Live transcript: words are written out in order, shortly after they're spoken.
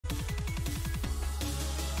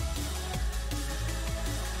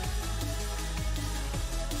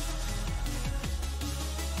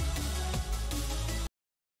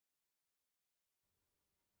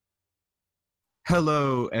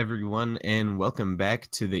Hello, everyone, and welcome back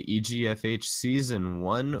to the EGFH Season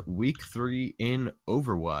 1, Week 3 in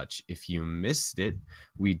Overwatch. If you missed it,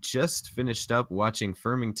 we just finished up watching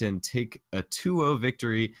Farmington take a 2-0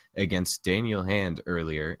 victory against Daniel Hand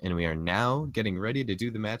earlier, and we are now getting ready to do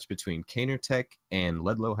the match between Kaynor Tech and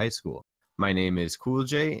Ludlowe High School. My name is Cool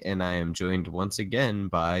J, and I am joined once again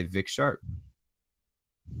by Vic Sharp.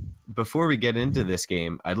 Before we get into this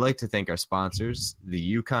game, I'd like to thank our sponsors, the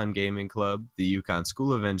Yukon Gaming Club, the Yukon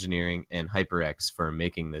School of Engineering, and HyperX for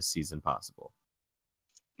making this season possible.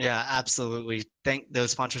 Yeah, absolutely.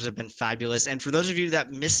 Those sponsors have been fabulous. And for those of you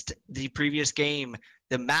that missed the previous game,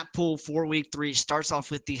 the map pool for week 3 starts off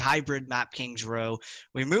with the hybrid map Kings Row.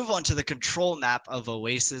 We move on to the control map of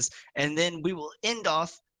Oasis, and then we will end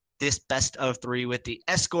off this best of 3 with the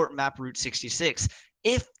escort map Route 66.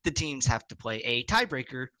 If the teams have to play a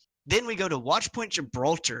tiebreaker, then we go to Watchpoint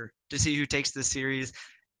Gibraltar to see who takes this series.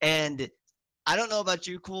 And I don't know about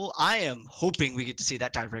you, Cool. I am hoping we get to see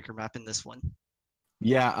that tiebreaker map in this one.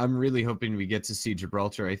 Yeah, I'm really hoping we get to see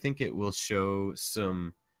Gibraltar. I think it will show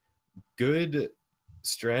some good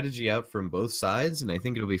strategy out from both sides, and I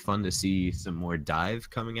think it'll be fun to see some more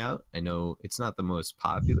dive coming out. I know it's not the most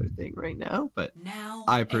popular thing right now, but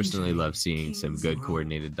I personally love seeing some good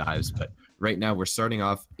coordinated dives. But right now we're starting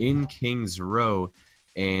off in Kings Row.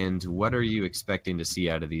 And what are you expecting to see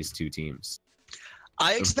out of these two teams?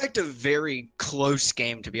 I expect a very close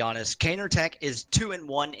game, to be honest. Kaynor Tech is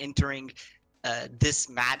 2-1 entering this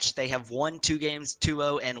match. They have won 2 games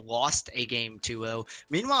 2-0 and lost a game 2-0.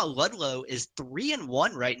 Meanwhile, Ludlowe is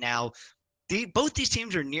 3-1 right now. Both these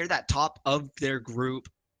teams are near that top of their group.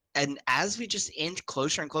 And as we just inch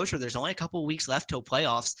closer and closer, there's only a couple weeks left till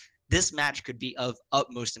playoffs. This match could be of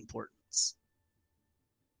utmost importance.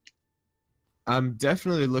 I'm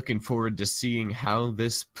definitely looking forward to seeing how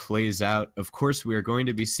this plays out. Of course, we are going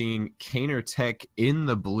to be seeing Kaynor Tech in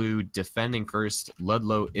the blue, defending first,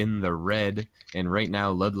 Ludlowe in the red. And right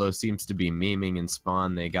now, Ludlowe seems to be memeing in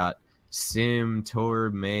spawn. They got Sim,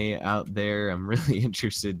 Tor, May out there. I'm really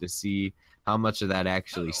interested to see how much of that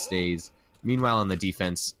actually stays. Meanwhile, on the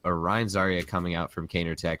defense, Orion Zarya coming out from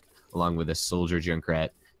Kaynor Tech, along with a Soldier Junkrat.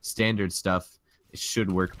 Standard stuff. It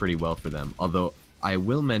should work pretty well for them. Although, I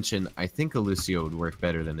will mention, I think a Lucio would work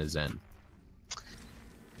better than a Zen.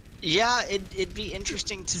 Yeah, it'd be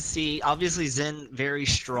interesting to see. Obviously, Zen very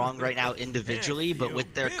strong right now individually, but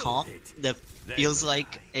with their comp, that feels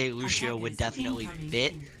like a Lucio would definitely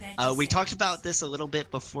fit. We talked about this a little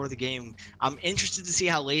bit before the game. I'm interested to see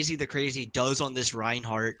how Lazy the Crazy does on this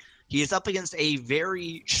Reinhardt. He is up against a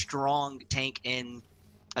very strong tank in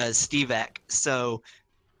Stevek, so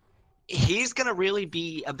he's going to really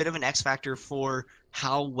be a bit of an X factor for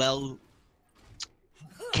how well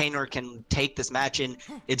Kaynor can take this match. And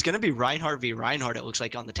it's going to be Reinhardt v. Reinhardt, it looks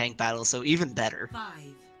like, on the tank battle, so even better.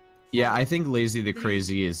 Yeah, I think Lazy the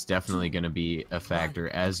Crazy is definitely going to be a factor,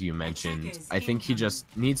 as you mentioned. I think he just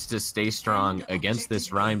needs to stay strong against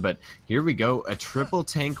this Rein, but here we go, a triple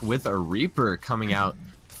tank with a Reaper coming out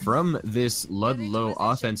from this Ludlowe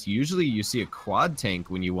offense. Usually you see a quad tank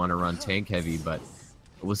when you want to run tank heavy, but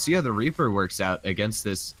we'll see how the Reaper works out against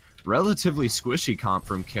this relatively squishy comp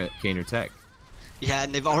from Kaynor Tech. Yeah,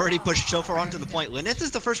 and they've already pushed Shofar onto the point. Lineth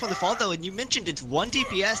is the first one to fall, though, and you mentioned it's 1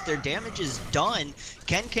 DPS. Their damage is done.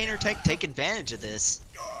 Can Kaynor Tech take advantage of this?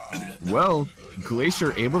 Well,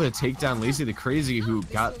 Glacier able to take down Lazy the Crazy, who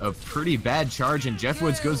got a pretty bad charge, and Jeff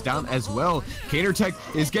Woods goes down as well. Kaynor Tech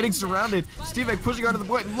is getting surrounded. Stevek pushing onto the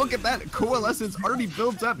point, and look at that. Coalescence already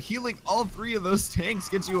built up. Healing all 3 of those tanks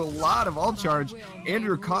gets you a lot of all charge.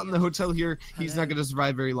 Andrew caught in the hotel here. He's not going to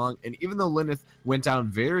survive very long, and even though Lineth went down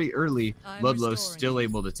very early, Ludlow's still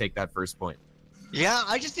able to take that first point. Yeah,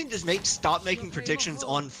 I just need to stop making predictions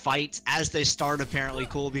on fights as they start, apparently,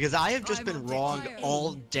 Cool, because I have just been wrong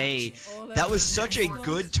all day. That was such a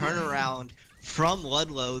good turnaround from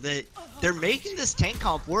Ludlowe that they're making this tank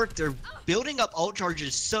comp work. They're building up ult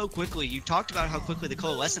charges so quickly. You talked about how quickly the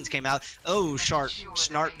Coalescence came out. Oh,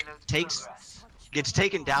 Snark gets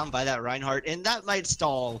taken down by that Reinhardt, and that might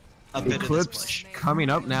stall a bit of this push. Coming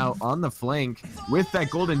up now on the flank with that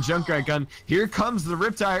golden Junkrat gun. Here comes the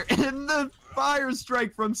Riptire and the fire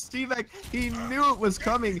strike from Stevek. He knew it was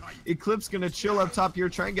coming. Eclipse gonna chill up top here,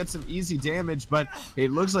 try and get some easy damage, but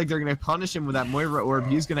it looks like they're gonna punish him with that Moira orb.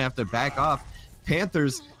 He's gonna have to back off.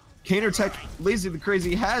 Panthers, Kaynor Tech, Lazy the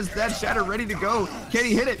Crazy has that shatter ready to go. Can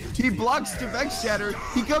he hit it? He blocks Stevek's shatter.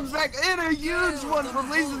 He comes back in a huge one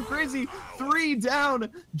from Lazy the Crazy. 3 down.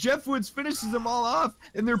 Jeff Woods finishes them all off,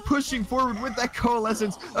 and they're pushing forward with that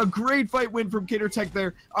Coalescence. A great fight win from Kaynor Tech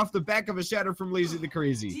there off the back of a shatter from Lazy the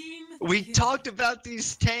Crazy. We talked about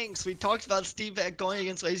these tanks. We talked about Steve Beck going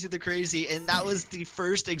against Lazy the Crazy, and that was the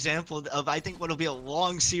first example of, I think, what'll be a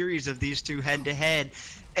long series of these two head-to-head.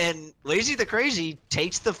 And Lazy the Crazy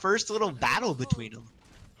takes the first little battle between them.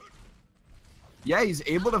 Yeah, he's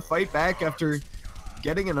able to fight back after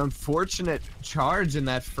getting an unfortunate charge in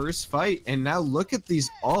that first fight. And now look at these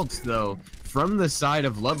ults, though. From the side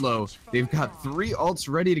of Ludlowe, they've got 3 ults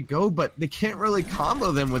ready to go, but they can't really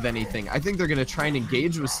combo them with anything. I think they're going to try and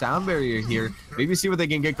engage with Sound Barrier here. Maybe see what they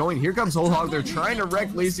can get going. Here comes Whole Hog. They're trying to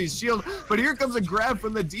wreck Lazy's shield, but here comes a grab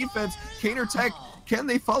from the defense. Kaynor Tech, can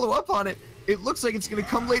they follow up on it? It looks like it's going to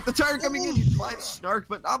come late. The tire coming in. He finds Snark,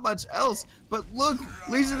 but not much else. But look,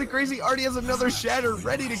 Lazy the Crazy already has another shatter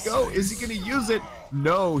ready to go. Is he going to use it?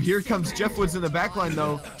 No. Here comes Jeff Woods in the backline,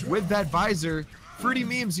 though, with that visor. Fruity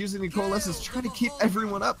Memes using the Coalescence, trying to keep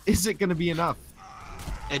everyone up. Is it going to be enough?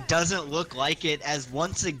 It doesn't look like it, as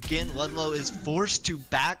once again Ludlowe is forced to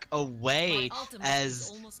back away,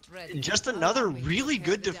 as just another really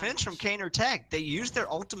good defense from Kaynor Tech. They used their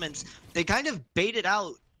ultimates. They kind of baited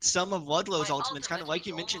out some of Ludlowe's ultimates, kind of like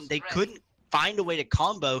you mentioned. They couldn't find a way to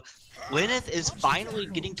combo. Lyneth is finally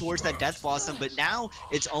getting towards that Death Blossom, but now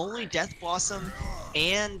it's only Death Blossom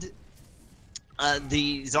and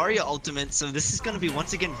the Zarya ultimate, so this is going to be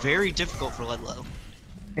once again very difficult for Ludlowe.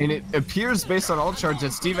 And it appears based on ult charge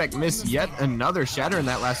that Stevek missed yet another shatter in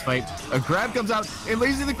that last fight. A grab comes out and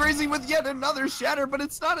Lazy the Crazy with yet another shatter, but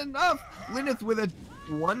it's not enough. Lyneth with a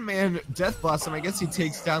one-man Death Blossom. I guess he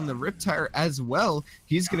takes down the Riptire as well.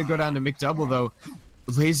 He's going to go down to McDouble though.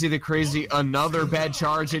 Lazy the Crazy, another bad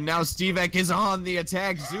charge, and now Stevek is on the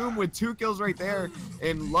attack. Zoom with 2 kills right there,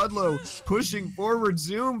 and Ludlowe pushing forward.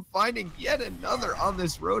 Zoom finding yet another on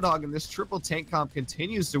this Roadhog, and this triple tank comp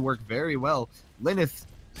continues to work very well. Lyneth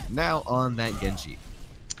now on that Genji.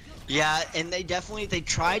 Yeah, and they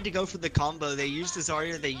tried to go for the combo. They used the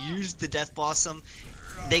Zarya, they used the Death Blossom.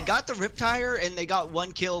 They got the Riptire and they got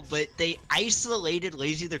 1 kill, but they isolated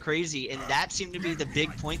Lazy the Crazy, and that seemed to be the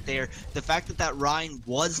big point there. The fact that that Rhine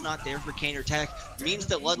was not there for Kaynor Tech means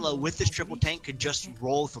that Ludlowe with this triple tank could just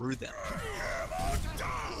roll through them.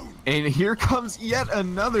 And here comes yet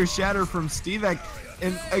another shatter from Stevek,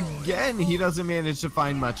 and again he doesn't manage to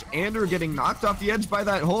find much. Andrew getting knocked off the edge by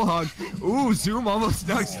that Whole Hog. Ooh, Zoom almost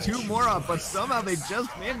knocks 2 more up, but somehow they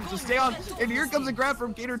just managed to stay on. And here comes a grab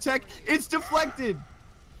from Kaynor Tech. It's deflected.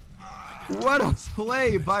 What a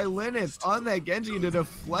play by Lyneth on that Genji to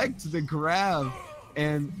deflect the grab,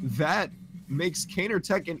 and that makes Kaynor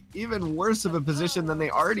Tech in even worse of a position than they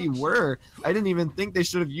already were. I didn't even think they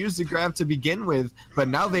should have used the grab to begin with, but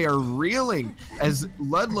now they are reeling as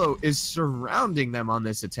Ludlowe is surrounding them on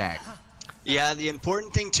this attack. Yeah, the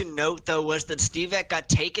important thing to note though was that Stevek got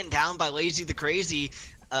taken down by Lazy the Crazy.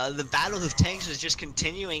 The battle of tanks is just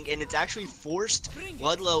continuing, and it's actually forced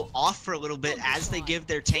Ludlowe off for a little bit as they give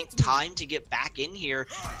their tank time to get back in here.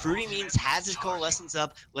 Fruity Means has his Coalescence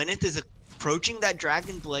up. Lyneth is approaching that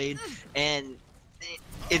Dragon Blade, and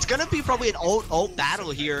it's going to be probably an ult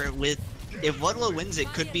battle here with, if Ludlowe wins it,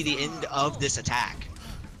 could be the end of this attack.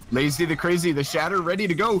 Lazy the Crazy, the shatter ready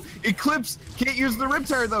to go. Eclipse can't use the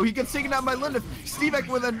Riptire though. He gets taken down by Lyneth. Stevek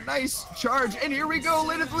with a nice charge, and here we go.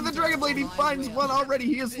 Lyneth with the Dragon Blade. He finds one already.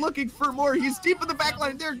 He is looking for more. He's deep in the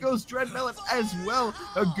backline. There goes Dreadmelon as well.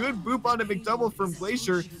 A good boop onto McDouble from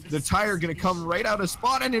Glacier. The tire gonna come right out of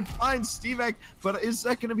spot, and it finds Stevek. But is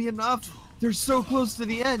that gonna be enough? They're so close to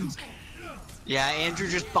the end. Yeah, Andrew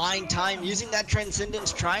just buying time, using that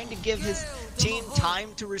Transcendence, trying to give his team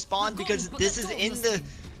time to respond, because this is in the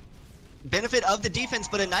benefit of the defense,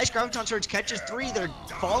 but a nice Graviton Surge catches 3. They're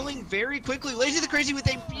falling very quickly. Lazy the Crazy with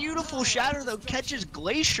a beautiful shatter though catches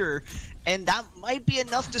Glacier, and that might be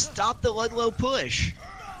enough to stop the Ludlowe push.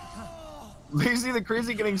 Lazy the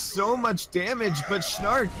Crazy getting so much damage, but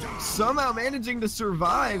Snark somehow managing to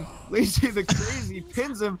survive. Lazy the Crazy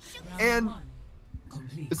pins him, and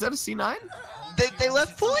is that a C9? They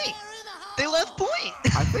left point. They left point.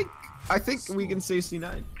 I think we can say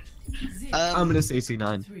C9. I'm gonna say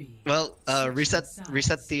C9. Well, reset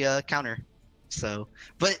the counter. So,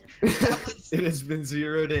 but that was, it has been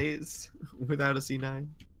 0 days without a C9.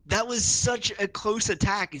 That was such a close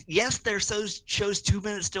attack. Yes, there shows 2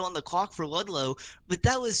 minutes still on the clock for Ludlowe, but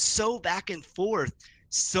that was so back and forth,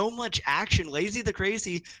 so much action. Lazy the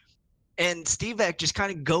Crazy and Stevek just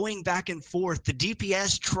kind of going back and forth. The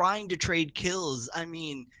DPS trying to trade kills. I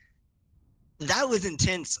mean, that was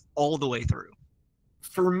intense all the way through.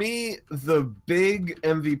 For me, the big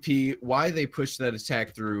MVP, why they pushed that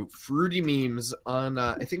attack through, Fruity Memes on,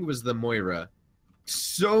 I think it was the Moira.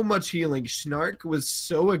 So much healing. Snark was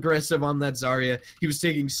so aggressive on that Zarya. He was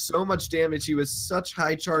taking so much damage. He was such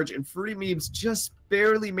high charge, and Fruity Memes just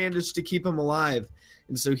barely managed to keep him alive.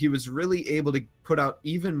 And so he was really able to put out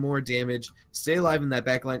even more damage, stay alive in that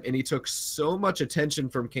backline, and he took so much attention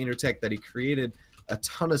from Kaynor Tech that he created a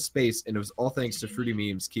ton of space, and it was all thanks to Fruity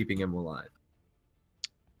Memes keeping him alive.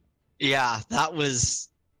 Yeah, that was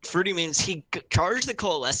Fruity Memes. He charged the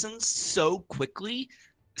Coalescence so quickly,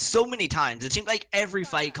 so many times. It seemed like every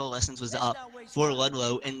fight Coalescence was up for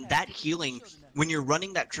Ludlowe, and that healing, when you're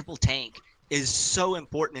running that triple tank, is so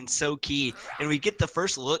important and so key. And we get the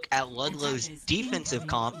first look at Ludlow's defensive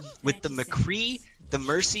comp with the McCree, the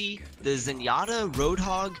Mercy, the Zenyatta,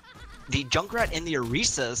 Roadhog, the Junkrat, and the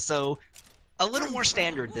Orisa. So a little more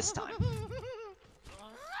standard this time.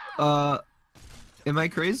 Am I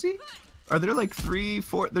crazy? Are there like 3,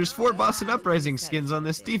 4? There's 4 Boston Uprising skins on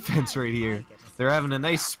this defense right here. They're having a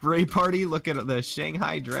nice spray party. Look at the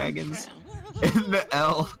Shanghai Dragons and the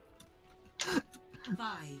L.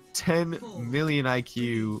 10 million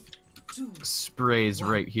IQ sprays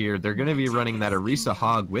right here. They're going to be running that Orisa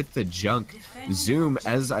Hog with the Junk. Zoom,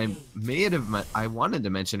 as I wanted to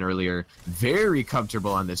mention earlier, very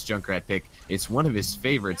comfortable on this Junkrat pick. It's one of his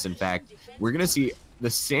favorites, in fact. We're going to see the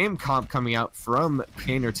same comp coming out from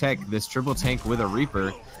Kaynor Tech, this triple tank with a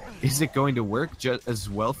Reaper. Is it going to work just as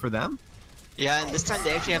well for them? Yeah, and this time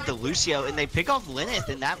they actually have the Lucio, and they pick off Lyneth,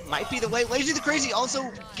 and that might be the way. Lazy the Crazy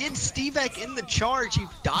also gets Stevek in the charge. He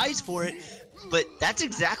dies for it, but that's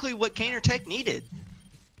exactly what Kaynor Tech needed.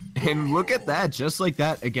 And look at that, just like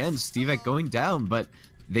that, again, Stevek going down, but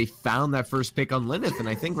they found that first pick on Lyneth, and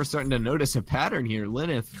I think we're starting to notice a pattern here.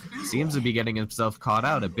 Lyneth seems to be getting himself caught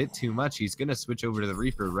out a bit too much. He's going to switch over to the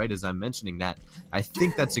Reaper right as I'm mentioning that. I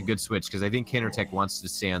think that's a good switch because I think Kaynor Tech wants to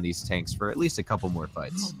stay on these tanks for at least a couple more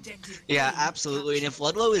fights. Yeah, absolutely. And if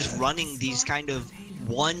Ludlowe is running these kind of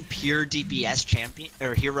one pure DPS champion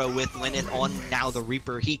or hero with Lyneth on now the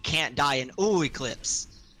Reaper, he can't die. And oh, Eclipse.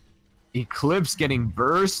 Eclipse getting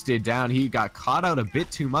bursted down. He got caught out a bit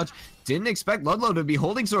too much. Didn't expect Ludlowe to be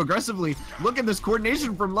holding so aggressively. Look at this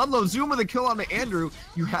coordination from Ludlowe. Zoom with a kill on the Andrew.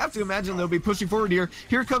 You have to imagine they'll be pushing forward here.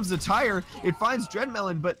 Here comes the tire. It finds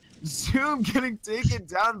Dreadmelon, but Zoom getting taken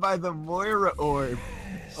down by the Moira Orb.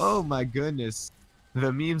 Oh my goodness.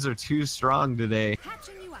 The memes are too strong today.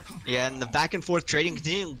 Yeah, and the back and forth trading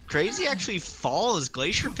continuing. Crazy actually falls.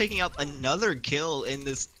 Glacier picking up another kill in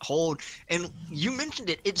this hold. And you mentioned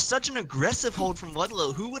it. It's such an aggressive hold from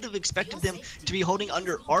Ludlowe. Who would have expected them to be holding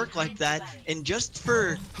under arc like that? And just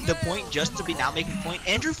for the point, just to be now making point,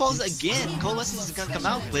 Andrew falls again. Coalescence is going to come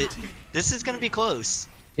out, but this is going to be close.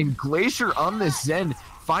 And Glacier on this Zen,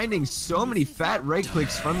 finding so many fat right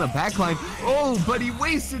clicks from the backline. Oh, but he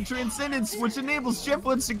wasted Transcendence, which enables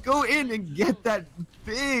Shiftlets to go in and get that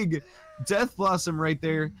big Death Blossom right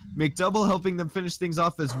there. McDouble helping them finish things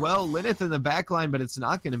off as well. Lyneth in the backline, but it's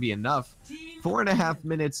not going to be enough. 4.5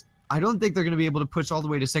 minutes. I don't think they're going to be able to push all the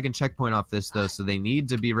way to second checkpoint off this, though, so they need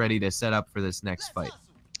to be ready to set up for this next fight.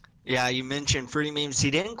 Yeah, you mentioned Fruity Memes. He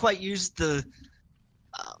didn't quite use the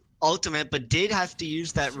ultimate, but did have to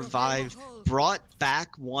use that revive. Brought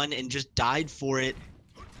back one and just died for it.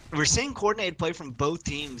 We're seeing coordinated play from both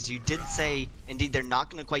teams. You did say, indeed, they're not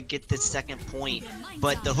going to quite get this second point,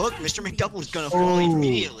 but the hook, Mr. McDouble is going to fall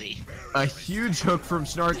immediately. A huge hook from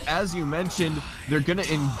Snark. As you mentioned, they're going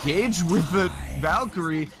to engage with the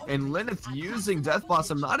Valkyrie, and Lyneth using Death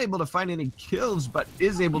Blossom, not able to find any kills, but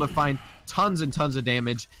is able to find tons and tons of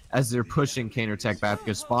damage as they're pushing Kaynor Tech back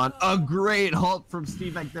to spawn. A great halt from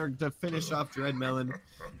Steve back there to finish off Dreadmelon,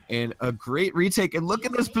 and a great retake. And look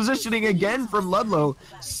at this positioning again from Ludlowe.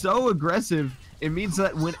 So aggressive. It means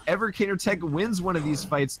that whenever Kaynor Tech wins one of these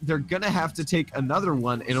fights, they're going to have to take another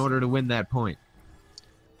one in order to win that point.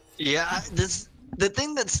 Yeah, the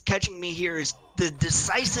thing that's catching me here is the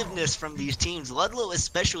decisiveness from these teams. Ludlowe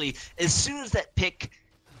especially, as soon as that pick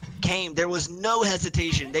came, there was no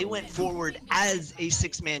hesitation. They went forward as a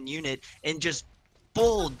 6-man unit and just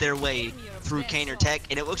bowled their way through Kaynor Tech,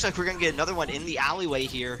 and it looks like we're going to get another one in the alleyway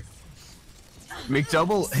here.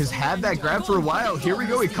 McDouble has had that grab for a while. Here we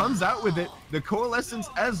go. He comes out with it. The Coalescence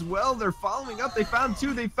as well. They're following up. They found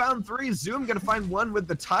 2. They found 3. Zoom going to find 1 with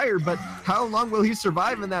the tire, but how long will he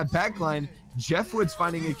survive in that backline? Jeff Woods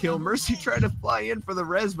finding a kill. Mercy tried to fly in for the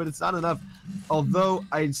res, but it's not enough. Although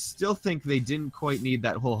I still think they didn't quite need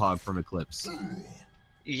that whole hog from Eclipse.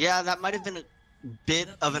 Yeah, that might have been a bit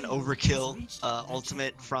of an overkill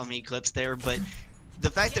ultimate from Eclipse there, but the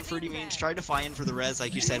fact that Fruity Memes tried to fly in for the res,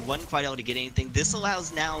 like you said, wasn't quite able to get anything. This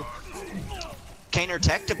allows now Kaynor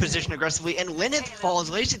Tech to position aggressively, and Lyneth falls.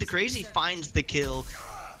 Lazy the Crazy finds the kill.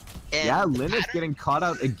 And yeah, Lyneth getting caught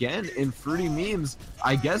out again in Fruity Memes.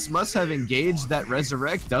 I guess must have engaged that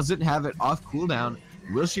Resurrect. Doesn't have it off cooldown.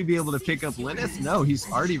 Will she be able to pick up Lineth? No, he's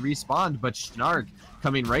already respawned, but Snark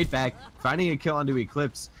coming right back, finding a kill onto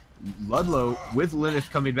Eclipse. Ludlowe, with Lineth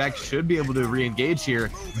coming back, should be able to re-engage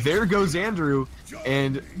here. There goes Andrew,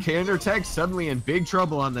 and Kaynor Tech suddenly in big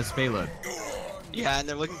trouble on this payload. Yeah, and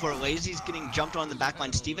they're looking for Lazy's getting jumped on the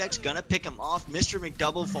backline. SteveX gonna pick him off. Mr.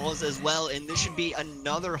 McDouble falls as well, and this should be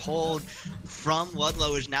another hold from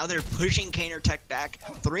Ludlowe, as now they're pushing Kaynor Tech back.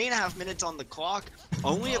 3.5 minutes on the clock,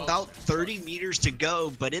 only about 30 meters to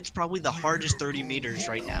go, but it's probably the hardest 30 meters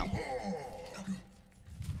right now.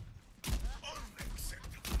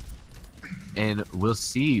 And we'll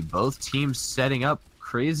see both teams setting up.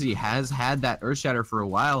 Crazy has had that Earthshatter for a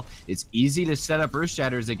while. It's easy to set up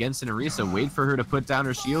Earthshatters against an Orisa, wait for her to put down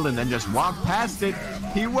her shield, and then just walk past it.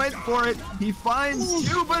 He went for it. He finds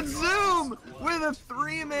two, but Zoom with a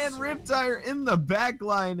 3-man Riptire in the back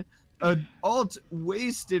line. An ult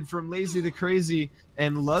wasted from Lazy the Crazy,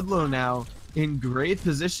 and Ludlowe now in great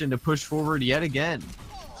position to push forward yet again.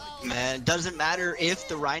 Man, it doesn't matter if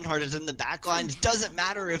the Reinhardt is in the backline. It doesn't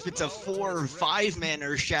matter if it's a 4 or 5-man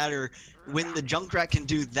Earthshatter. When the Junkrat can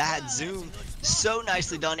do that, Zoom, so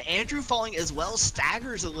nicely done. Andrew falling as well,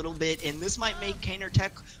 staggers a little bit, and this might make Kaynor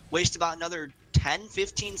Tech waste about another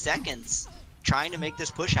 10-15 seconds trying to make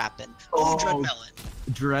this push happen. Oh, Dreadmelon.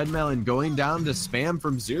 Dreadmelon going down to spam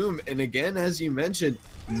from Zoom, and again, as you mentioned,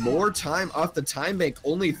 more time off the time bank.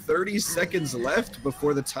 Only 30 seconds left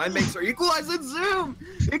before the time banks are equalized. And Zoom!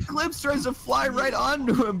 Eclipse tries to fly right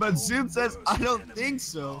onto him, but Zoom says, I don't think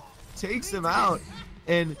so. Takes him out.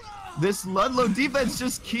 And this Ludlowe defense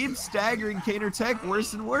just keeps staggering Kaynor Tech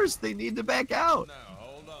worse and worse. They need to back out.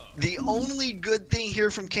 The only good thing here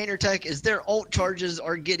from Kaynor Tech is their ult charges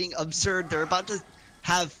are getting absurd. They're about to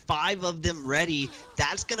have 5 of them ready.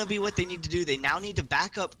 That's going to be what they need to do. They now need to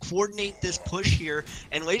back up, coordinate this push here.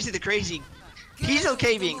 And Lazy the Crazy, he's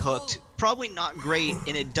okay being hooked. Probably not great.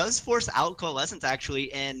 And it does force out Coalescence,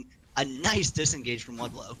 actually, and a nice disengage from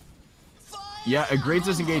Ludlowe. Yeah, a great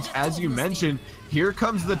disengage, as you mentioned. Here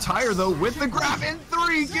comes the tire, though, with the grab, and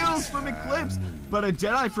 3 kills from Eclipse. But a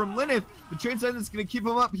Deadeye from Lineth. The Transcendent's going to keep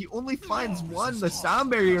him up. He only finds 1, the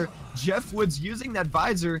sound barrier. Jeff Woods using that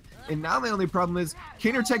visor. And now the only problem is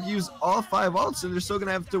Kaynor Tech used all 5 ults, and they're still going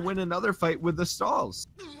to have to win another fight with the stalls.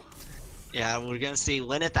 Yeah, we're going to see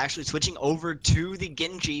Lineth actually switching over to the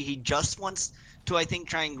Genji. He just wants to, I think,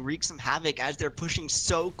 try and wreak some havoc as they're pushing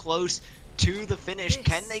so close to the finish.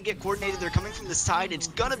 Can they get coordinated? They're coming from the side. It's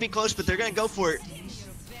going to be close, but they're going to go for it.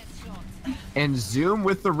 And Zoom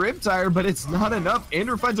with the Riptire, but it's not enough.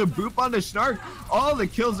 Andrew finds a boop on the Snark. All the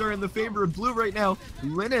kills are in the favor of blue right now.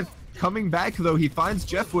 Lineth coming back, though. He finds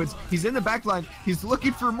Jeff Woods. He's in the back line. He's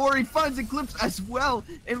looking for more. He finds Eclipse as well.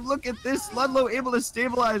 And look at this. Ludlowe able to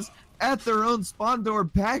stabilize at their own spawn door.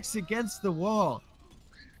 Backs against the wall.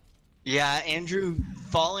 Yeah, Andrew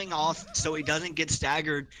falling off so he doesn't get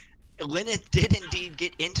staggered. Lineth did indeed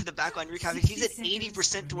get into the backline wreak havoc. He's at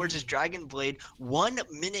 80% towards his Dragon Blade. 1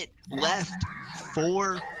 minute left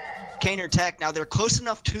for Kaynor Tech. Now they're close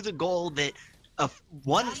enough to the goal that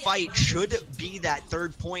one fight should be that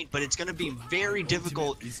 3rd point, but it's going to be very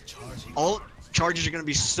difficult. All charges are going to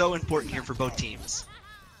be so important here for both teams.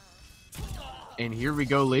 And here we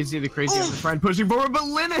go, Lazy the Crazy on the front pushing forward, but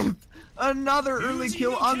Lineth! Another early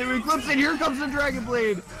kill on the Eclipse, and here comes the Dragon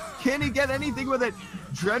Blade. Can he get anything with it?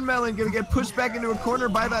 Dreadmelon gonna get pushed back into a corner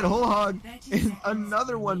by that whole hog, and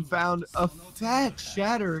another one found, a fat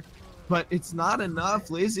shatter, but it's not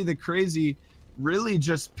enough. Lazy the Crazy really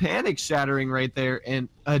just panic shattering right there, and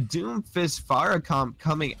a Doomfist Faracomp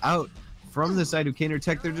coming out from the side of Kaynor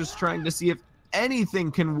Tech. They're just trying to see if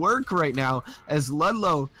anything can work right now, as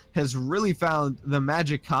Ludlowe has really found the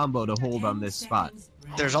magic combo to hold on this spot.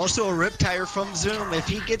 There's also a Riptire from Zoom. If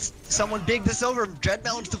he gets someone big this over,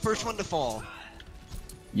 Dreadmelon's the first one to fall.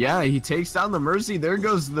 Yeah, he takes down the Mercy. There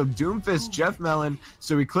goes the Doomfist Jeff Melon.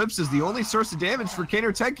 So Eclipse is the only source of damage for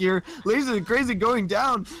Kaynor Tech here. Lazy the Crazy going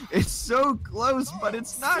down. It's so close, but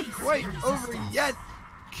it's not quite over yet.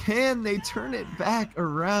 Can they turn it back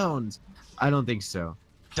around? I don't think so.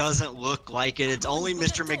 Doesn't look like it. It's only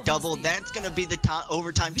Mr. McDouble. That's going to be the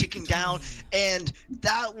overtime ticking down. And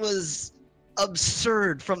that was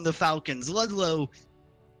absurd from the Falcons. Ludlowe,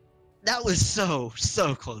 that was so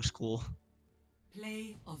close, cool.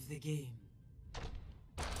 Play of the game.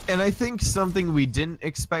 And I think something we didn't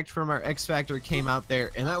expect from our X Factor came out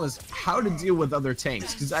there, and that was how to deal with other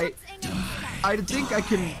tanks. Because I think I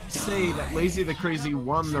can say that Lazy the Crazy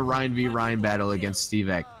won the Ryan v Ryan battle against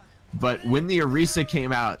SteveX. But when the Orisa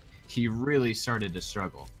came out, he really started to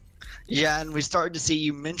struggle. Yeah, and we started to see,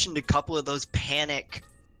 you mentioned a couple of those panic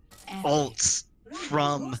ults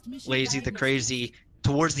from Lazy the Crazy.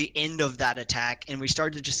 towards the end of that attack, and we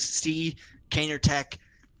started to just see Kaynor Tech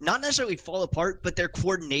not necessarily fall apart, but their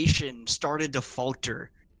coordination started to falter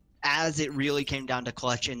as it really came down to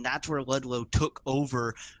clutch, and that's where Ludlowe took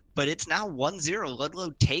over. But it's now 1-0.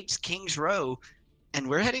 Ludlowe takes Kings Row, and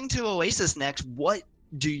we're heading to Oasis next. What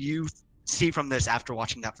do you see from this after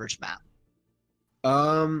watching that first map?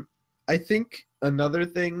 I think another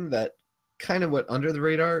thing that kind of went under the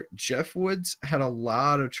radar, Jeff Woods had a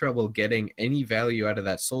lot of trouble getting any value out of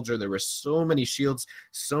that soldier. There were so many shields,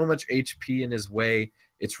 so much HP in his way.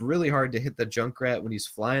 It's really hard to hit the Junkrat when he's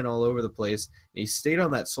flying all over the place. And he stayed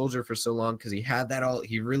on that soldier for so long because he had that ult.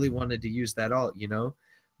 He really wanted to use that ult, you know?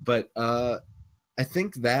 But I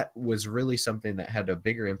think that was really something that had a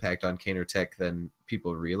bigger impact on Kaynor Tech than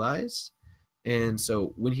people realize. And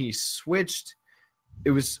so when he switched,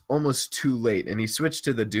 it was almost too late. And he switched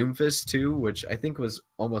to the Doomfist too, which I think was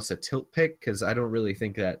almost a tilt pick because I don't really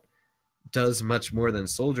think that does much more than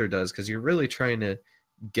Soldier does because you're really trying to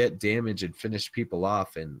get damage and finish people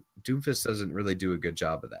off, and Doomfist doesn't really do a good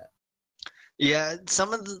job of that. Yeah,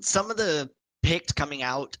 some of the picks coming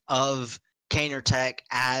out of Kaynor Tech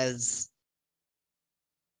as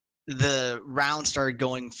the round started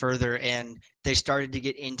going further and they started to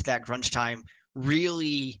get into that crunch time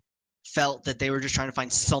really felt that they were just trying to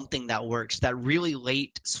find something that works. That really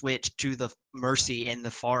late switch to the Mercy and the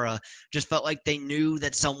Pharah just felt like they knew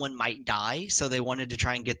that someone might die, so they wanted to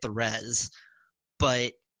try and get the res.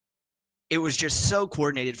 But it was just so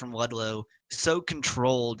coordinated from Ludlowe, so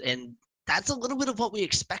controlled, and that's a little bit of what we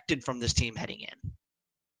expected from this team heading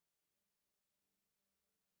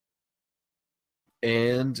in.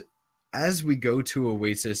 And as we go to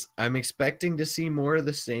Oasis, I'm expecting to see more of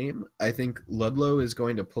the same. I think Ludlowe is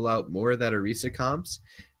going to pull out more of that Orisa comps,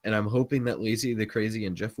 and I'm hoping that Lazy, the Crazy,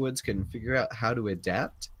 and Jeff Woods can figure out how to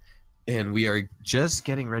adapt. And we are just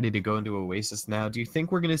getting ready to go into Oasis now. Do you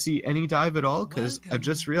think we're going to see any dive at all? Because I've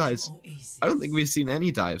just realized I don't think we've seen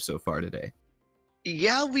any dive so far today.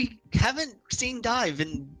 Yeah, we haven't seen dive,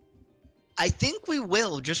 and I think we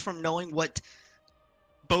will just from knowing what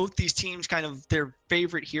both these teams kind of their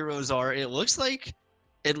favorite heroes are. It looks like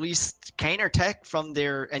at least Kaynor Tech from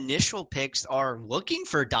their initial picks are looking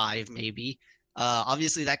for dive maybe.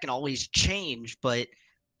 Obviously that can always change, but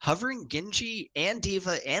hovering Genji and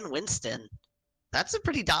D.Va and Winston, that's a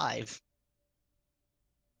pretty dive.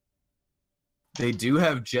 They do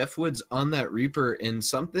have Jeff Woods on that Reaper, and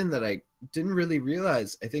something that I didn't really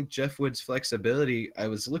realize, I think Jeff Woods' flexibility, I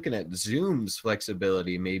was looking at Zoom's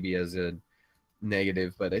flexibility maybe as a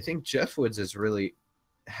negative, but I think Jeff Woods is really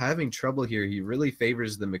having trouble here. He really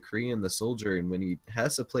favors the McCree and the Soldier, and when he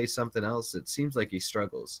has to play something else, it seems like he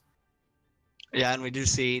struggles. Yeah, and we do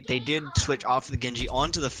see they did switch off the Genji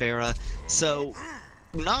onto the Pharah, so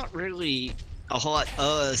not really a whole lot.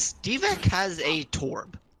 Stevek has a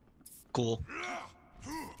Torb. Cool.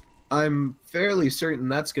 I'm fairly certain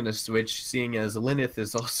that's going to switch, seeing as Lineth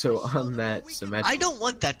is also on that symmetric. I don't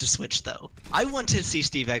want that to switch, though. I want to see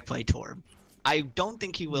Stevek play Torb. I don't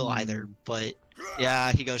think he will either, but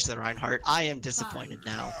yeah, he goes to the Reinhardt. I am disappointed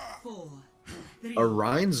now. A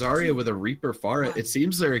Rein Zarya with a Reaper Pharah. It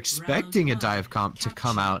seems they're expecting a dive comp to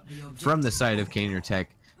come out from the side of Kaynor Tech.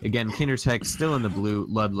 Again, Kaynor Tech still in the blue,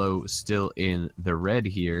 Ludlowe still in the red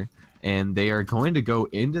here. And they are going to go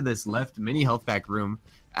into this left mini health pack room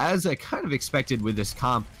as I kind of expected with this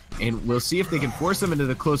comp. And we'll see if they can force them into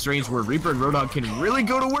the close range where Reaper and Roadhog can really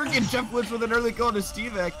go to work. And Jeff Woods with an early kill to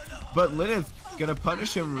Stevek. But Lineth gonna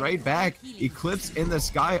punish him right back. Eclipse in the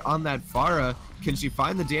sky on that Pharah. Can she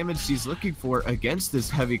find the damage she's looking for against this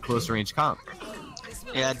heavy close range comp?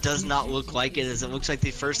 Yeah, it does not look like it, as it looks like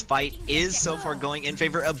the first fight is so far going in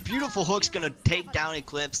favor. A beautiful hook's going to take down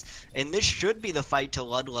Eclipse, and this should be the fight to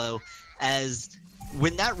Ludlowe, as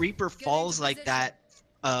when that Reaper falls like that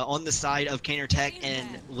on the side of Kaynor Tech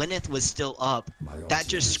and Lineth was still up, that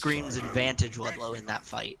just screams advantage Ludlowe in that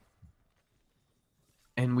fight.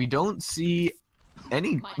 And we don't see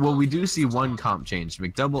any, well, we do see one comp change.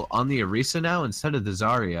 McDouble on the Orisa now instead of the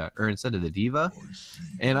Zarya, or instead of the D.Va.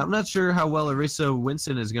 And I'm not sure how well Orisa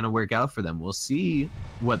Winston is going to work out for them. We'll see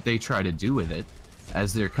what they try to do with it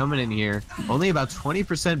as they're coming in here. Only about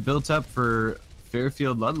 20% built up for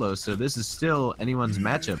Fairfield Ludlowe, so this is still anyone's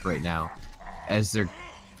matchup right now as they're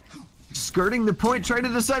skirting the point, trying to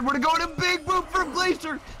decide where to go, and a big boop from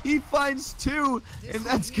Glacier. He finds two, and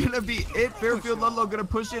that's gonna be it. Fairfield Ludlowe gonna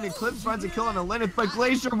push in. Eclipse finds a kill on a Lineth, but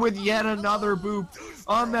Glacier with yet another boop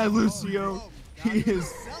on that Lucio.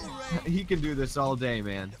 He can do this all day,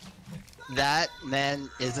 man. That man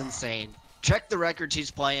is insane. Check the records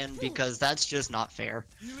he's playing, because that's just not fair.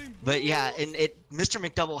 But yeah, and Mr.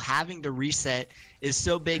 McDouble having to reset is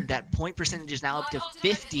so big that point percentage is now up to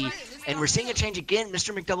 50. And we're seeing a change again.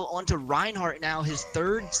 Mr. McDouble onto Reinhardt now, his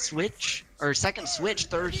third switch, or second switch,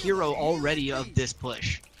 third hero already of this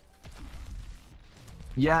push.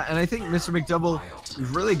 Yeah, and I think Mr. McDouble is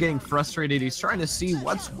really getting frustrated. He's trying to see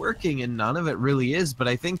what's working, and none of it really is. But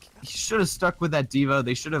I think he should have stuck with that Diva.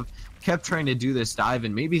 They should have kept trying to do this dive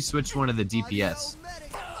and maybe switch one of the DPS.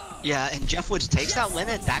 Yeah, and Jeff Woods takes out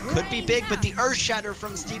Linnet. That could be big, but the Earth Shatter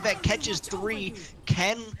from Stevek catches 3.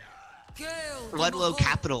 Can Ludlowe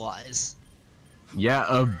capitalize? Yeah,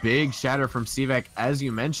 a big shatter from Stevek. As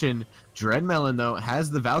you mentioned, Dreadmelon, though,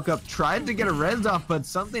 has the Valk up. Tried to get a res off, but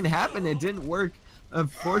something happened. It didn't work.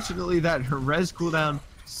 Unfortunately, that res cooldown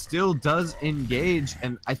still does engage,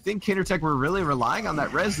 and I think Kaynor Tech were really relying on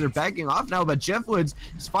that res. They're backing off now, but Jeff Woods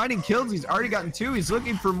is finding kills. He's already gotten 2. He's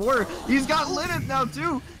looking for more. He's got Linnet now,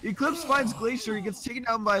 too. Eclipse finds Glacier. He gets taken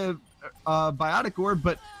down by a Biotic Orb,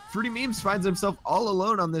 but Fruity Memes finds himself all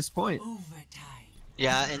alone on this point.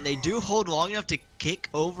 Yeah, and they do hold long enough to kick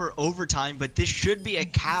over overtime, but this should be a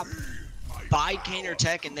cap by Kaynor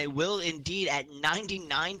Tech, and they will indeed at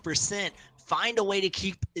 99% find a way to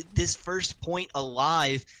keep this first point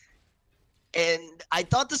alive. And I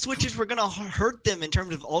thought the switches were going to hurt them in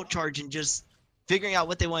terms of ult charge and just figuring out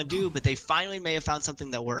what they want to do, but they finally may have found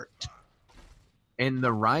something that worked. And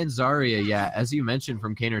the Ryan Zarya, yeah, as you mentioned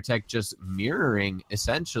from Kaynor Tech, just mirroring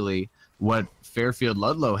essentially what Fairfield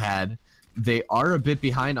Ludlowe had. They are a bit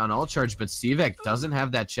behind on ult charge, but Stevek doesn't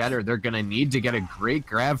have that shatter. They're going to need to get a great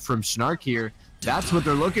grab from Snark here. That's what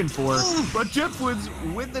they're looking for. But Jeff Woods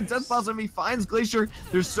with the Death Blossom, he finds Glacier.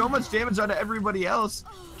 There's so much damage onto everybody else.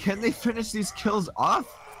 Can they finish these kills off?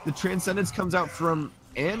 The Transcendence comes out from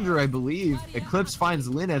Andrew, I believe. Eclipse finds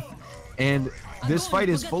Linnet. And this fight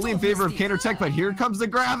is fully in favor of Kaynor Tech, but here comes the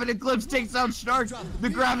grab, and Eclipse takes out Snark. The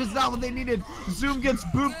grab is not what they needed. Zoom gets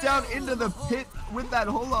booped down into the pit with that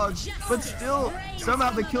Holog, but still,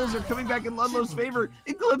 somehow the kills are coming back in Ludlow's favor.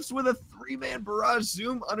 Eclipse with a 3-man barrage.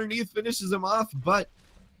 Zoom underneath finishes him off, but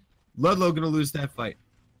Ludlowe gonna lose that fight.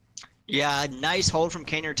 Yeah, nice hold from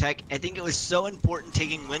Kaynor Tech. I think it was so important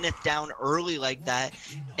taking Linnet down early like that.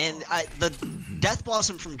 And the Death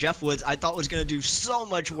Blossom from Jeff Woods I thought was going to do so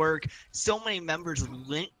much work. So many members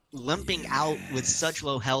limping out with such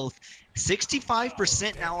low health.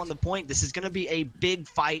 65% now on the point. This is going to be a big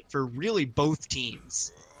fight for really both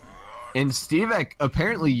teams. And Stevek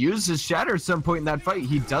apparently used his shatter at some point in that fight.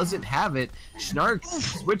 He doesn't have it. Snark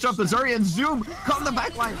switch up Zarya, and Zoom caught in the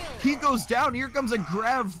back line. He goes down. Here comes a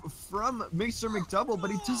grab from Mr. McDouble,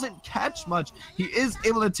 but he doesn't catch much. He is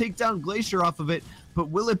able to take down Glacier off of it, but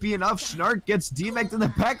will it be enough? Snark gets demected in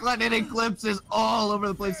the back line, and Eclipse is all over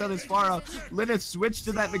the place on his far out. Linnet switched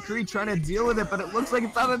to that McCree trying to deal with it, but it looks like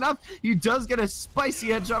it's not enough. He does get a spicy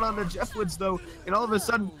headshot on the Jeff Woods, though, and all of a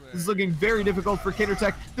sudden, this is looking very difficult for Kaynor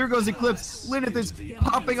Tech. There goes Eclipse. Linnet is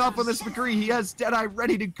popping off on this McCree. He has Deadeye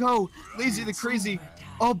ready to go. Lazy the Crazy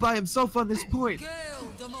all by himself on this point.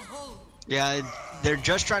 Yeah, they're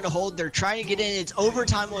just trying to hold. They're trying to get in. It's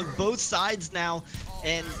overtime on both sides now.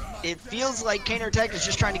 And it feels like Kaynor Tech is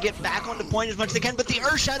just trying to get back on the point as much as they can. But the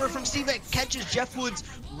Earth Shadow from Stevek catches Jeff Woods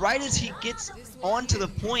right as he gets onto the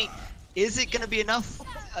point. Is it going to be enough?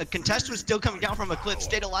 A contest was still coming down from Eclipse,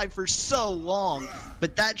 stayed alive for so long.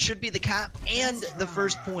 But that should be the cap and the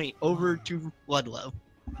first point over to Ludlowe.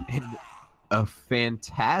 And a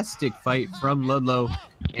fantastic fight from Ludlowe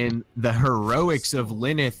and the heroics of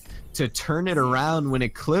Linnet to turn it around when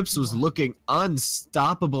Eclipse was looking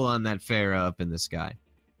unstoppable on that Pharah up in the sky.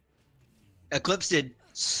 Eclipse did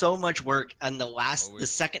so much work on the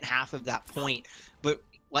second half of that point, but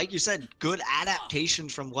like you said, good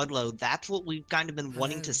adaptations from Ludlowe. That's what we've kind of been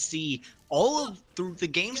wanting to see through the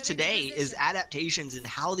games today, is adaptations and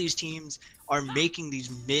how these teams are making these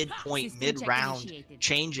mid-round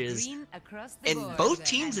changes. And both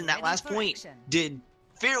teams in that last point did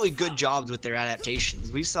fairly good jobs with their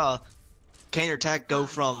adaptations. We saw Kaynor Tech go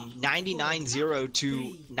from 99-0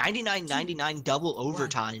 to 99-99 double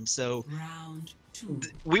overtime. So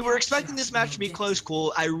we were expecting this match to be close,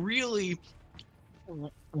 cool. I really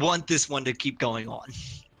want this one to keep going on.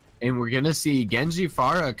 And we're going to see Genji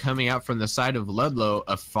Pharah coming out from the side of Ludlowe,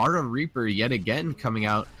 a Pharah Reaper yet again coming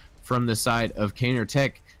out from the side of Kaynor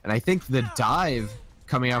Tech. And I think the dive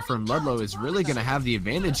coming out from Ludlowe is really going to have the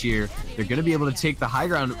advantage here. They're going to be able to take the high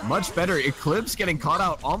ground much better. Eclipse getting caught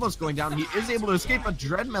out, almost going down. He is able to escape, but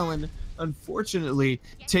Dreadmelon, unfortunately,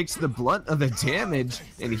 takes the blunt of the damage,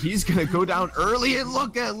 and he's going to go down early. And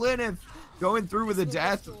look at Linnet going through with the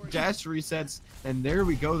dash resets. And there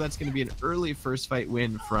we go. That's going to be an early first fight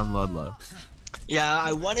win from Ludlowe. Yeah,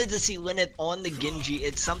 I wanted to see Linnet on the Genji.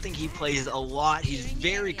 It's something he plays a lot. He's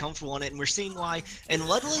very comfortable on it, and we're seeing why. And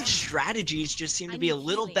Ludlow's strategies just seem to be a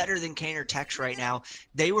little better than Kaynor Tech's right now.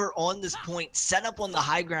 They were on this point, set up on the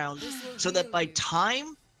high ground, so that by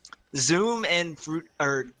time Zoom and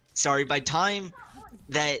by time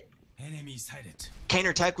that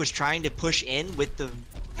Kaynor Tech was trying to push in with the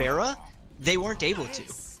Pharah, they weren't able to.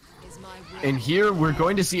 And here we're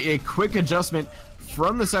going to see a quick adjustment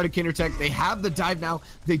from the side of Kaynor Tech. They have the dive now.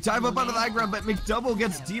 They dive up onto the high ground, but McDouble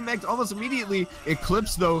gets demeched almost immediately.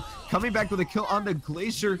 Eclipse, though, coming back with a kill onto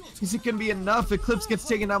Glacier. Is it going to be enough? Eclipse gets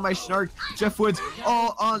taken down by Snark. Jeff Woods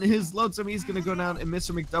all on his lonesome. He's going to go down, and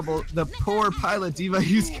Mr. McDouble, the poor pilot diva,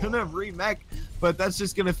 he's going to remech, but that's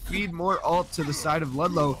just going to feed more ult to the side of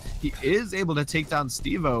Ludlowe. He is able to take down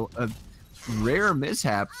Stevo, a rare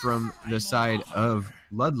mishap from the side of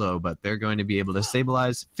Ludlowe, but they're going to be able to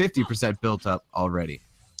stabilize. 50% built up already.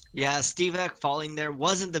 Yeah, Stevek falling there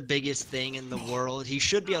wasn't the biggest thing in the world. He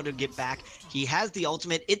should be able to get back. He has the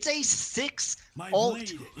ultimate. It's a 6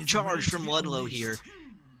 ult charge from Ludlowe here.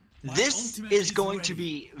 This is going to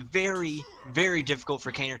be very, very difficult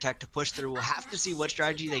for Kaynor Tech to push through. We'll have to see what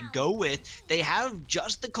strategy they go with. They have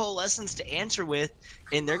just the Coalescence to answer with,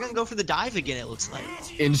 and they're going to go for the dive again, it looks like.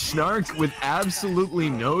 And Snark, with absolutely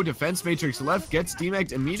no defense matrix left, gets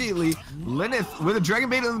demeched immediately. Lineth with a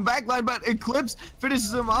Dragon Bait in the backline, but Eclipse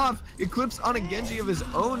finishes him off. Eclipse on a Genji of his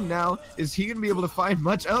own now. Is he going to be able to find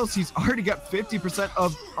much else? He's already got 50%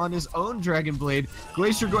 up on his own Dragon Blade.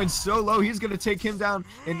 Glacier going so low, he's going to take him down,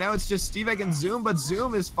 and now it's just Stevek and Zoom, but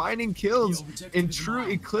Zoom is finding kills in true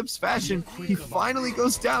Eclipse fashion. He finally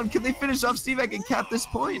goes down. Can they finish off Stevek and cap this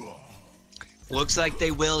point? Looks like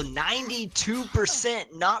they will.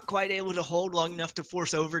 92%, not quite able to hold long enough to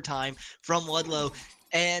force overtime from Ludlowe.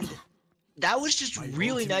 And that was just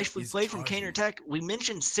really nicely played from Kaynor Tech. We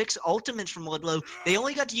mentioned 6 ultimates from Ludlowe. They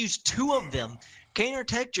only got to use 2 of them. Kaynor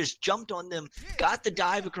Tech just jumped on them, got the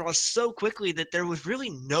dive across so quickly that there was really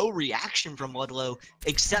no reaction from Ludlowe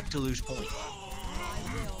except to lose point.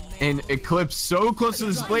 And Eclipse so close to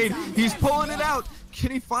this blade. He's pulling it out.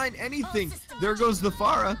 Can he find anything? There goes the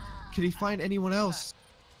Pharah. Can he find anyone else?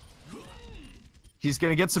 He's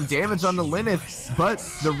going to get some damage on the Lineth, but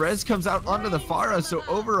the res comes out onto the Pharah, so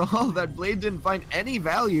overall that blade didn't find any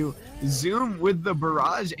value. Zoom with the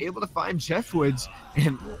barrage able to find Jeff Woods,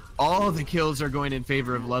 and all the kills are going in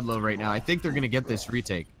favor of Ludlowe right now. I think they're going to get this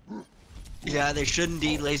retake. Yeah, they should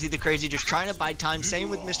indeed. Lazy the Crazy just trying to buy time. Same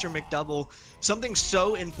with Mr. McDouble. Something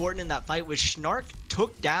so important in that fight was Snark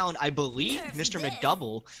took down, I believe, Mr.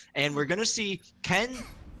 McDouble, and we're going to see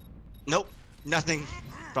Nope, nothing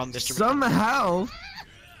from Mr. Somehow,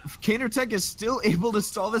 Kaynor Tech is still able to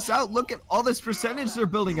stall this out. Look at all this percentage they're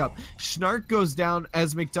building up. Snark goes down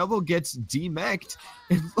as McDouble gets demeched.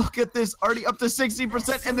 And look at this, already up to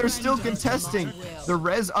 60%, and they're still contesting. The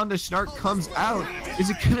res onto Snark comes out. Is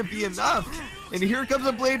it going to be enough? And here comes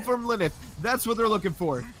a blade from Lineth. That's what they're looking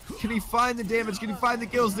for. Can he find the damage? Can he find the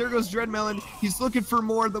kills? There goes Dreadmelon. He's looking for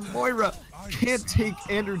more. The Moira can't take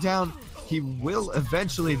Andrew down. He will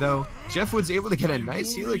eventually, though. Jeff Woods able to get a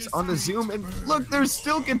nice helix on the Zoom, and look, they're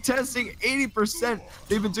still contesting 80%.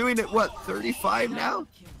 They've been doing it, what, 35 now?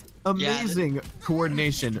 Amazing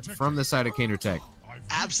coordination from the side of Kaynor Tech.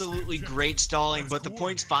 Absolutely great stalling, but the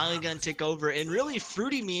point's finally going to tick over, and really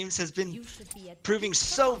Fruity Memes has been proving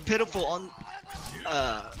so pitiful on,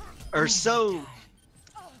 or so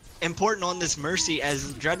important on this Mercy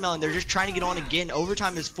as Dreadmelon. They're just trying to get on again.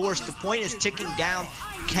 Overtime is forced. The point is ticking down.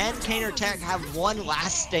 Can Kaynor Tech have one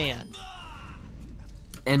last stand?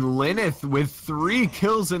 And Lineth with 3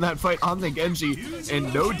 kills in that fight on the Genji,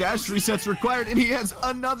 and no dash resets required, and he has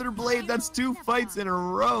another blade. That's 2 fights in a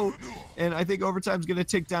row, and I think overtime's gonna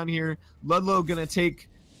tick down here. Ludlowe gonna take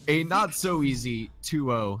a not so easy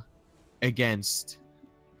 2-0 against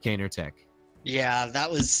Kaynor Tech. Yeah,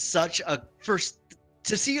 that was such a first.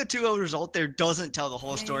 To see a 2-0 result there doesn't tell the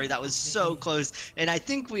whole story. That was so close, and I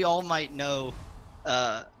think we all might know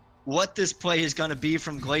what this play is going to be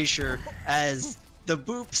from Glacier, as the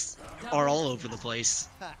boops are all over the place.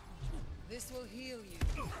 This will heal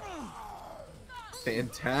you.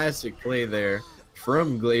 Fantastic play there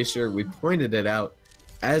from Glacier. We pointed it out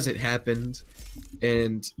as it happened,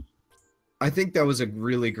 and I think that was a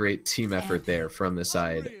really great team effort there from the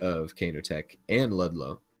side of Kaynor Tech and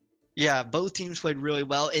Ludlowe. Yeah, both teams played really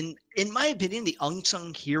well. And in my opinion, the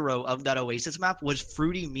unsung hero of that Oasis map was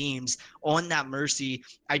Fruity Memes on that Mercy.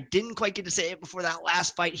 I didn't quite get to say it before that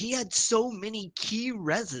last fight. He had so many key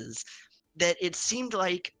reses that it seemed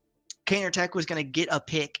like Kaynor Tech was going to get a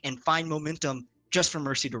pick and find momentum just from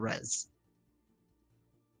Mercy to res.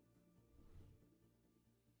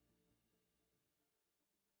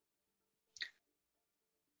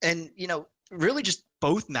 And, really just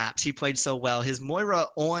both maps he played so well. His Moira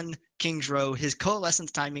on King's Row, his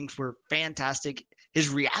coalescence timings were fantastic. His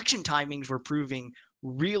reaction timings were proving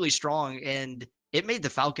really strong, and it made the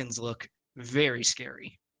Falcons look very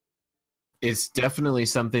scary. It's definitely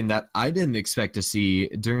something that I didn't expect to see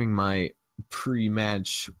during my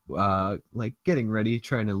pre-match, getting ready,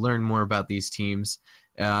 trying to learn more about these teams.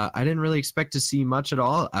 I didn't really expect to see much at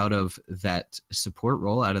all out of that support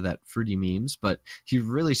role, out of that Fruity Memes, but he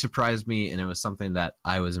really surprised me, and it was something that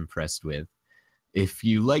I was impressed with. If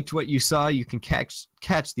you liked what you saw, you can catch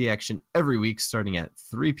the action every week starting at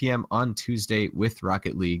 3 p.m. on Tuesday with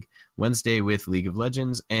Rocket League, Wednesday with League of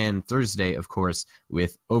Legends, and Thursday, of course,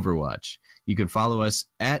 with Overwatch. You can follow us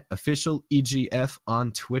at official EGF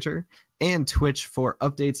on Twitter and Twitch for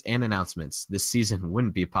updates and announcements. This season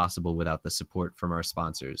wouldn't be possible without the support from our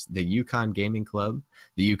sponsors, the Yukon Gaming Club,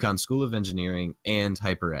 the Yukon School of Engineering, and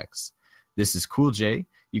HyperX. This is Cool J.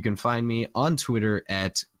 You can find me on Twitter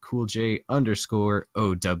at CoolJ_OW.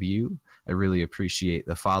 I really appreciate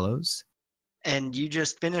the follows. And you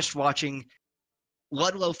just finished watching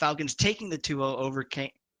Ludlowe Falcons taking the 2-0 over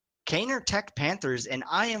Kaynor Tech Panthers, and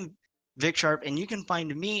I am Vic Sharp, and you can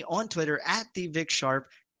find me on Twitter at the Vic Sharp.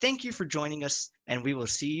 Thank you for joining us, and we will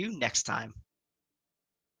see you next time.